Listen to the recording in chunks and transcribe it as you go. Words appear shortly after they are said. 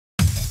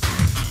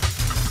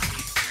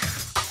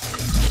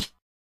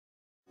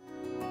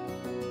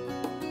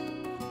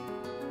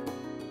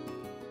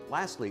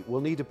Lastly,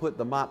 we'll need to put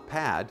the mop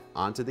pad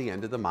onto the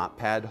end of the mop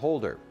pad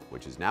holder,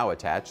 which is now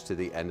attached to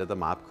the end of the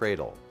mop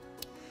cradle.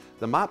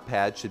 The mop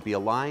pad should be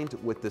aligned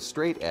with the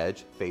straight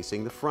edge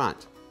facing the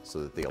front, so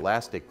that the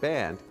elastic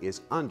band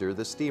is under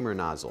the steamer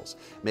nozzles,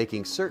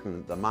 making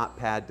certain the mop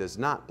pad does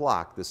not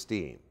block the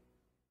steam.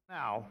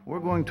 Now, we're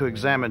going to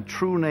examine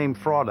true name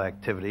fraud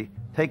activity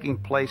taking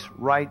place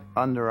right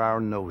under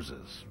our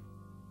noses.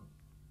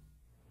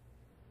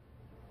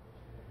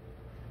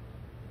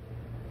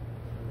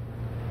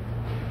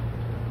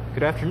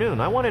 Good afternoon.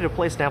 I wanted to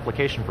place an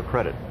application for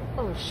credit.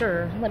 Oh,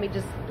 sure. Let me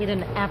just get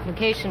an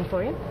application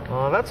for you.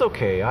 That's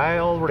okay. I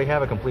already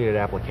have a completed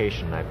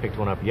application. I picked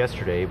one up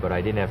yesterday, but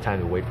I didn't have time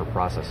to wait for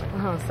processing.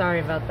 Oh, sorry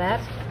about that.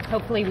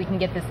 Hopefully we can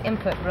get this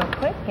input real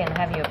quick and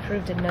have you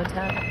approved in no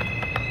time.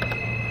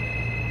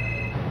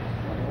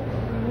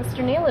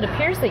 Mr. Neal, it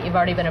appears that you've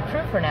already been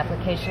approved for an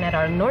application at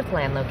our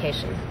Northland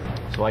location.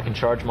 So I can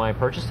charge my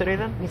purchase today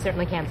then? You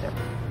certainly can, sir.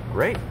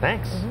 Great,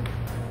 thanks.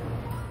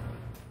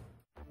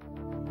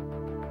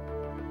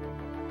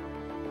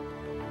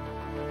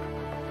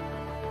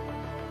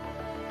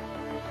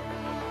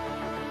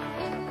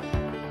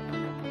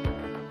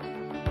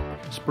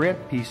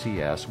 Sprint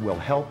PCS will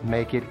help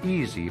make it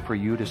easy for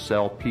you to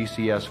sell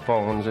PCS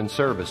phones and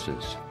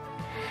services.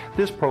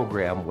 This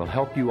program will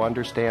help you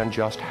understand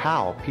just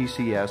how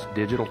PCS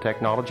digital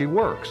technology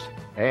works,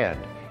 and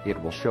it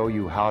will show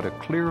you how to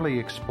clearly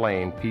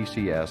explain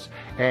PCS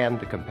and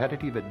the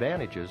competitive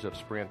advantages of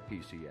Sprint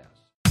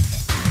PCS.